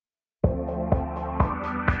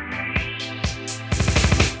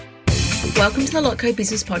Welcome to the Lotco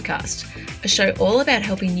Business Podcast, a show all about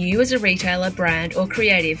helping you as a retailer, brand, or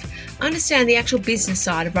creative understand the actual business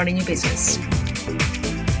side of running your business.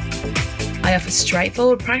 I offer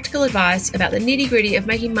straightforward, practical advice about the nitty-gritty of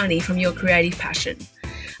making money from your creative passion.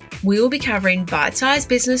 We will be covering bite-sized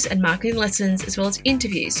business and marketing lessons, as well as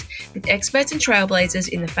interviews with experts and trailblazers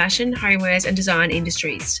in the fashion, homewares, and design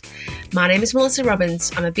industries. My name is Melissa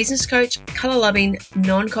Robbins. I'm a business coach, colour-loving,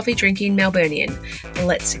 non-coffee drinking Melburnian.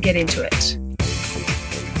 Let's get into it.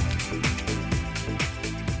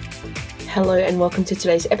 Hello and welcome to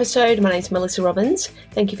today's episode. My name is Melissa Robbins.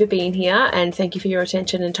 Thank you for being here and thank you for your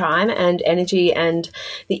attention and time and energy, and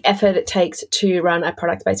the effort it takes to run a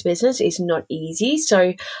product-based business is not easy.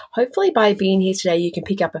 So hopefully by being here today, you can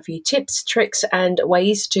pick up a few tips, tricks, and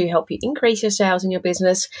ways to help you increase your sales in your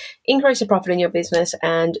business, increase the profit in your business,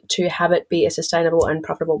 and to have it be a sustainable and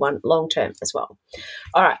profitable one long-term as well.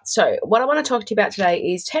 All right. So what I want to talk to you about today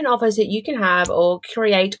is 10 offers that you can have or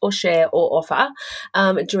create or share or offer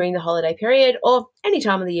during the holiday period or any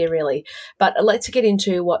time of the year really. But let's get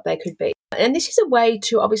into what they could be. And this is a way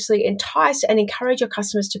to obviously entice and encourage your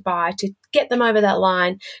customers to buy, to get them over that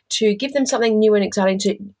line, to give them something new and exciting,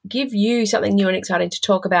 to give you something new and exciting to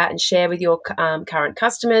talk about and share with your current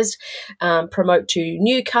customers, promote to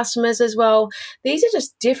new customers as well. These are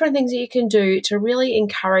just different things that you can do to really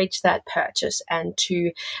encourage that purchase and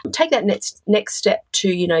to take that next step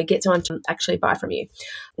to, get someone to actually buy from you.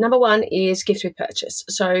 Number one is gift with purchase.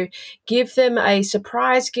 So give them a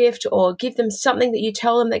surprise gift or give them something that you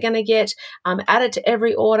tell them they're going to get. Add it to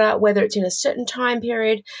every order, whether it's in a certain time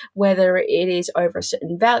period, whether it is over a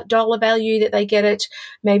certain dollar value that they get it.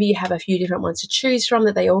 Maybe you have a few different ones to choose from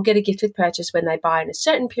that they all get a gift with purchase when they buy in a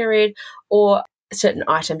certain period or certain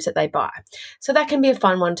items that they buy. So that can be a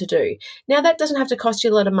fun one to do. Now, that doesn't have to cost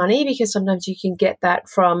you a lot of money because sometimes you can get that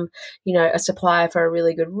from, a supplier for a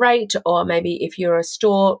really good rate, or maybe if you're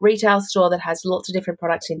a retail store that has lots of different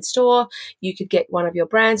products in store, you could get one of your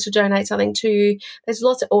brands to donate something to you. There's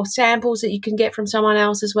lots or samples that you can get from someone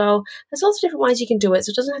else as well. There's lots of different ways you can do it. So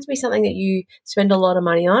it doesn't have to be something that you spend a lot of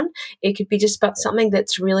money on. It could be just something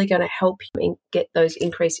that's really going to help you get those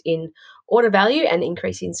increase in order value and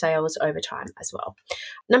increase in sales over time as well.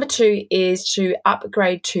 Number two is to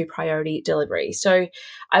upgrade to priority delivery. So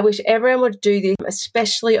I wish everyone would do this,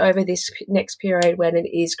 especially over this next period when it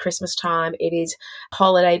is Christmas time, it is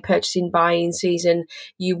holiday purchasing, buying season.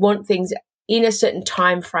 You want things in a certain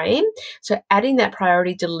time frame. So adding that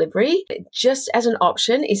priority delivery just as an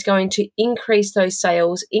option is going to increase those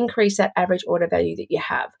sales, increase that average order value that you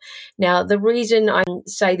have. Now, the reason I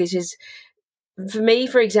say this is, for me,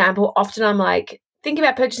 for example, often I'm like, think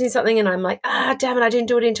about purchasing something and I'm like, damn it, I didn't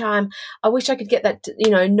do it in time. I wish I could get that,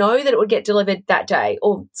 know that it would get delivered that day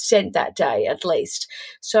or sent that day at least.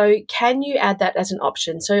 So can you add that as an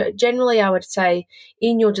option? So generally I would say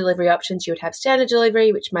in your delivery options, you would have standard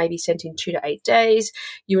delivery, which may be sent in 2 to 8 days.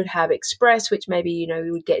 You would have express, which maybe,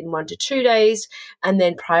 you would get in 1 to 2 days. And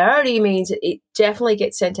then priority means that it definitely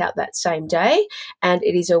gets sent out that same day. And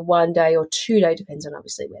it is a 1 day or 2 day, depends on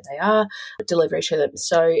obviously where they are, delivery to them.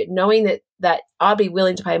 So knowing that I'd be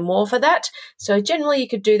willing to pay more for that. So generally you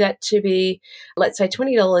could do that to be, let's say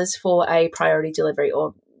 $20 for a priority delivery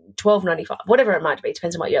or $12.95, whatever it might be,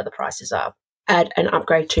 depends on what your other prices are. Add an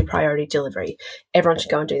upgrade to priority delivery. Everyone should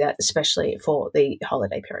go and do that, especially for the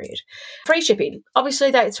holiday period. Free shipping. Obviously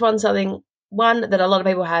that's one that a lot of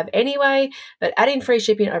people have anyway, but adding free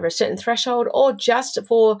shipping over a certain threshold or just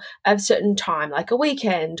for a certain time, like a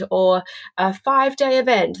weekend or a 5-day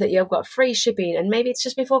event that you've got free shipping, and maybe it's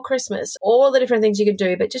just before Christmas, all the different things you can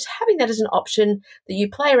do, but just having that as an option that you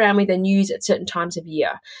play around with and use at certain times of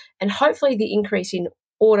year. And hopefully the increase in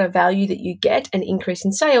order value that you get and increase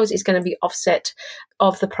in sales is going to be offset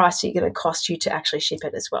of the price that you're going to cost you to actually ship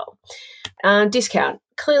it as well. Discount.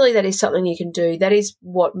 Clearly that is something you can do. That is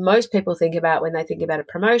what most people think about when they think about a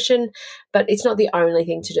promotion, but it's not the only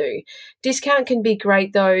thing to do. Discount can be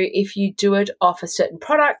great though if you do it off a certain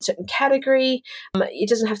product, certain category. It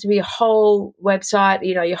doesn't have to be a whole website,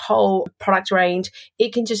 your whole product range.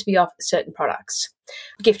 It can just be off certain products.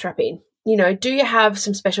 Gift wrapping. Do you have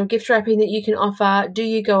some special gift wrapping that you can offer? Do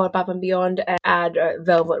you go above and beyond and add a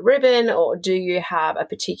velvet ribbon, or do you have a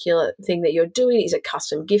particular thing that you're doing? Is it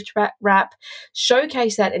custom gift wrap?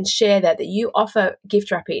 Showcase that and share that you offer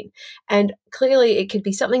gift wrapping. And clearly it could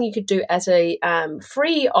be something you could do as a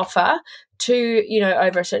free offer to,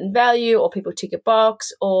 over a certain value, or people tick a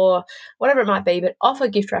box or whatever it might be, but offer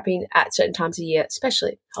gift wrapping at certain times of year,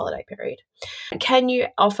 especially holiday period. Can you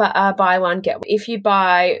offer a buy one, get one? If you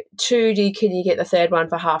buy two, can you get the third one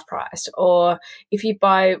for half price? Or if you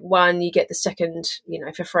buy one, you get the second,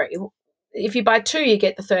 for free. if you buy 2, you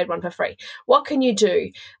get the third one for free. What can you do?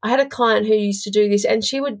 I had a client who used to do this, and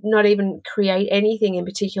she would not even create anything in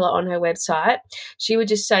particular on her website. She would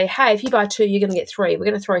just say, hey, if you buy 2, you're going to get 3. We're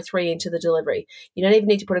going to throw 3 into the delivery. You don't even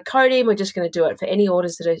need to put a code in. We're just going to do it for any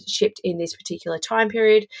orders that are shipped in this particular time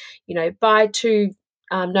period. Buy 2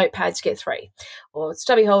 notepads, get 3, or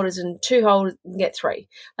stubby holders and 2 holders, get 3.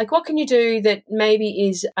 Like, what can you do that maybe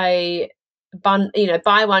is a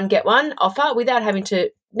buy one, get one offer without having to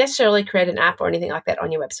necessarily create an app or anything like that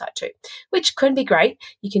on your website too, which can be great.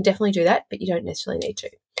 You can definitely do that, but you don't necessarily need to.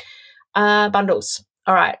 Bundles.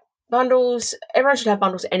 All right. Bundles, everyone should have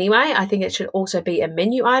bundles anyway. I think it should also be a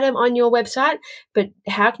menu item on your website, but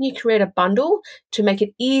how can you create a bundle to make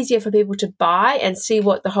it easier for people to buy and see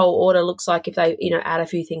what the whole order looks like if they, add a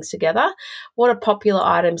few things together? What are popular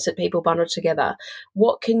items that people bundle together?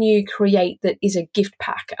 What can you create that is a gift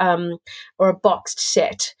pack or a boxed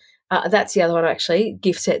set? That's the other one, actually,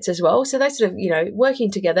 gift sets as well. So they're sort of, working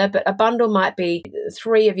together, but a bundle might be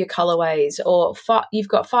 3 of your colorways, or you've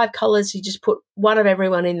got 5 colors, you just put 1 of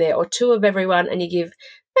everyone in there, or 2 of everyone, and you give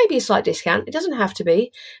maybe a slight discount. It doesn't have to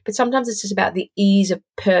be, but sometimes it's just about the ease of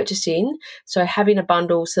purchasing. So having a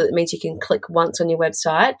bundle, so that means you can click once on your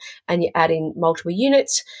website and you add in multiple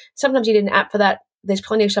units. Sometimes you need an app for that. There's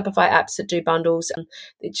plenty of Shopify apps that do bundles,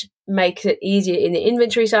 which makes it easier in the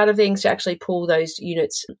inventory side of things to actually pull those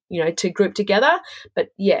units, to group together. But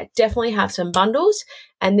yeah, definitely have some bundles,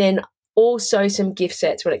 and then also some gift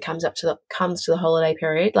sets when it comes to the holiday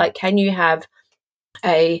period. Like, can you have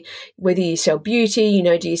whether you sell beauty,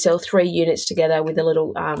 do you sell 3 units together with a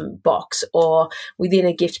little box, or within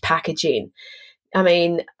a gift packaging? I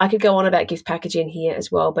mean, I could go on about gift packaging here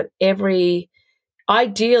as well, but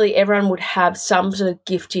ideally, everyone would have some sort of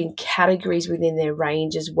gifting categories within their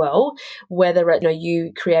range as well, whether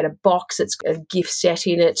you create a box that's a gift set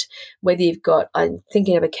in it, whether you've got, I'm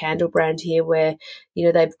thinking of a candle brand here where,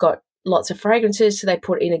 they've got lots of fragrances, so they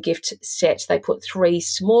put in a gift set. They put 3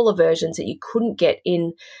 smaller versions that you couldn't get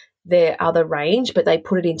in their other range, but they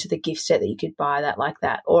put it into the gift set that you could buy that like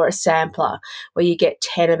that, or a sampler where you get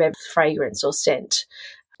 10 of every fragrance or scent.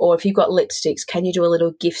 Or if you've got lipsticks, can you do a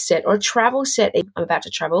little gift set or a travel set? I'm about to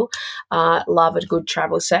travel. Love a good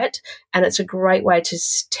travel set. And it's a great way to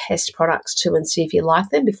test products too and see if you like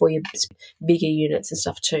them before you bigger units and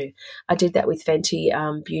stuff too. I did that with Fenty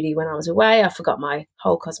Beauty when I was away. I forgot my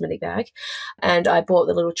whole cosmetic bag and I bought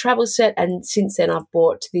the little travel set. And since then I've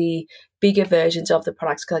bought the bigger versions of the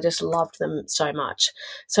products because I just loved them so much.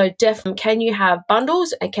 So definitely, can you have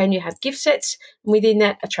bundles and can you have gift sets? Within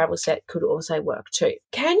that, a travel set could also work too.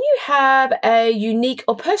 Can you have a unique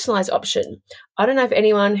or personalized option? I don't know if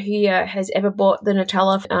anyone here has ever bought the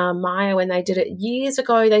Nutella Maya when they did it years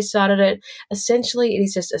ago. They started it. Essentially, it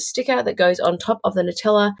is just a sticker that goes on top of the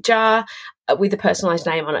Nutella jar with a personalized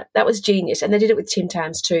name on it. That was genius. And they did it with Tim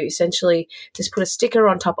Tams too. Essentially, just put a sticker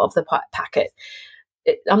on top of the packet.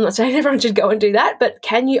 I'm not saying everyone should go and do that, but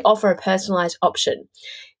can you offer a personalized option?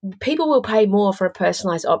 People will pay more for a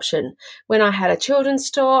personalized option. When I had a children's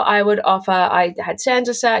store, I had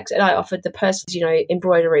Santa sacks and I offered the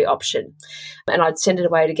embroidery option and I'd send it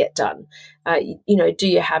away to get done. Do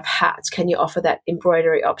you have hats? Can you offer that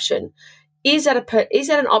embroidery option? Is that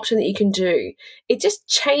an option that you can do? It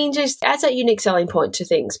just adds that unique selling point to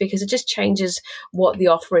things because it just changes what the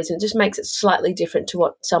offer is and it just makes it slightly different to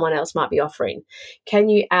what someone else might be offering. Can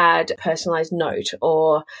you add a personalized note,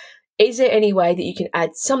 or is there any way that you can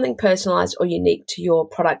add something personalized or unique to your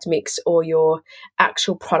product mix or your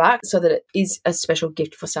actual product so that it is a special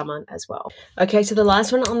gift for someone as well? Okay, so the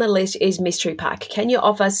last one on the list is mystery pack. Can you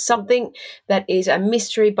offer something that is a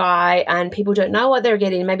mystery buy and people don't know what they're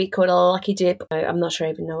getting, maybe called a lucky dip? I'm not sure I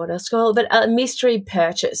even know what else to call it, but a mystery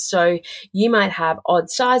purchase. So you might have odd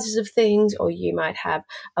sizes of things or you might have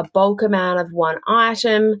a bulk amount of one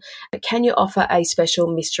item. Can you offer a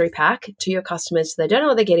special mystery pack to your customers so they don't know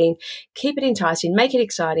what they're getting? Keep it enticing, make it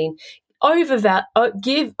exciting,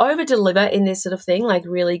 over-deliver in this sort of thing, like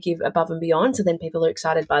really give above and beyond so then people are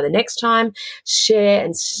excited by the next time, share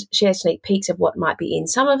sneak peeks of what might be in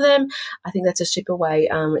some of them. I think that's a super way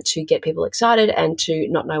to get people excited and to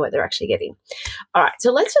not know what they're actually getting. All right,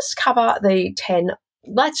 so let's just cover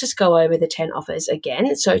Let's just go over the 10 offers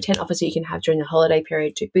again. So 10 offers that you can have during the holiday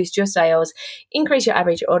period to boost your sales, increase your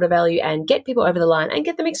average order value, and get people over the line and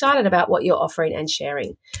get them excited about what you're offering and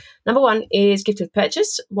sharing. Number 1 is gift with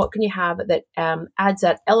purchase. What can you have that adds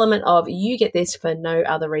that element of you get this for no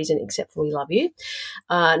other reason except for we love you?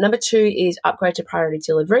 Number 2 is upgrade to priority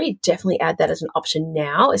delivery. Definitely add that as an option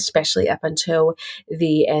now, especially up until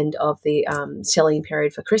the end of the selling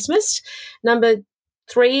period for Christmas. Number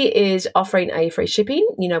 3 is offering a free shipping,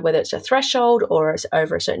 whether it's a threshold or it's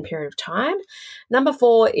over a certain period of time. Number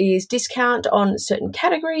 4 is discount on certain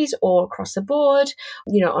categories or across the board,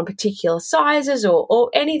 on particular sizes or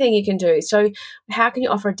anything you can do. So how can you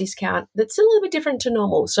offer a discount that's a little bit different to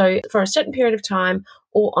normal? So for a certain period of time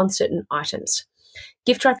or on certain items.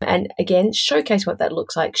 Gift wrap, and again, showcase what that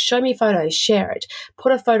looks like. Show me photos, share it.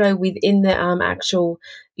 Put a photo within the actual,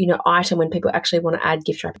 item when people actually want to add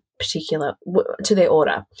gift wrap particular to their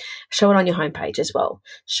order. Show it on your homepage as well.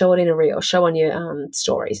 Show it in a reel. Show on your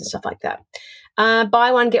stories and stuff like that.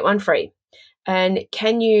 Buy one, get one free. And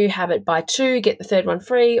can you have it buy 2, get the third one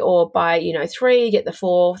free, or buy, 3, get the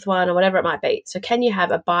fourth one, or whatever it might be? So can you have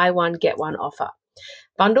a buy one, get one offer?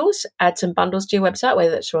 Bundles, add some bundles to your website,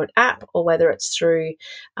 whether it's through an app or whether it's through,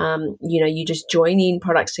 you just joining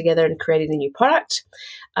products together and creating a new product.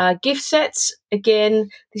 Gift sets, again,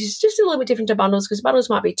 this is just a little bit different to bundles because bundles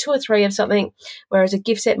might be 2 or 3 of something, whereas a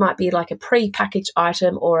gift set might be like a pre-packaged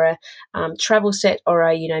item or a travel set or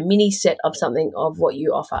a, mini set of something of what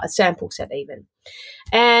you offer, a sample set even.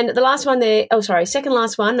 And the last one there, second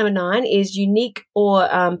last one, number 9, is unique or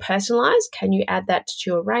personalized. Can you add that to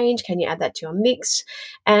your range? Can you add that to your mix?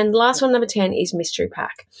 And last one, number 10, is mystery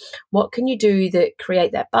pack. What can you do that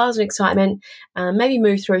create that buzz and excitement? Maybe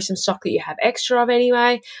move through some stock that you have extra of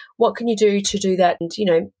anyway. What can you do to do that and,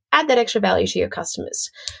 add that extra value to your customers?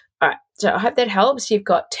 All right, so I hope that helps. You've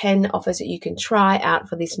got 10 offers that you can try out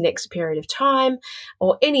for this next period of time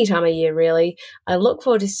or any time of year, really. I look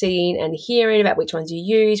forward to seeing and hearing about which ones you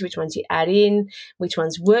use, which ones you add in, which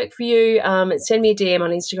ones work for you. Send me a DM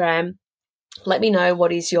on Instagram. Let me know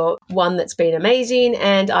what is your one that's been amazing,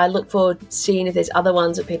 and I look forward to seeing if there's other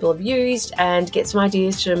ones that people have used and get some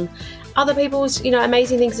ideas from other people's,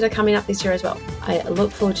 amazing things that are coming up this year as well. I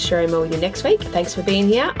look forward to sharing more with you next week. Thanks for being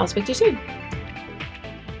here. I'll speak to you soon.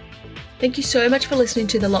 Thank you so much for listening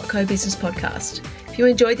to the Lotco Business Podcast. If you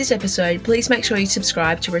enjoyed this episode, please make sure you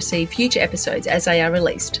subscribe to receive future episodes as they are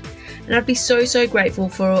released. And I'd be so grateful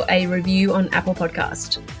for a review on Apple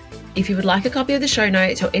Podcast. If you would like a copy of the show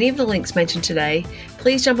notes or any of the links mentioned today,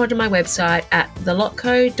 please jump onto my website at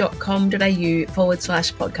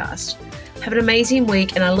thelotco.com.au/podcast. Have an amazing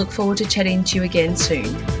week, and I look forward to chatting to you again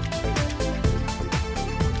soon.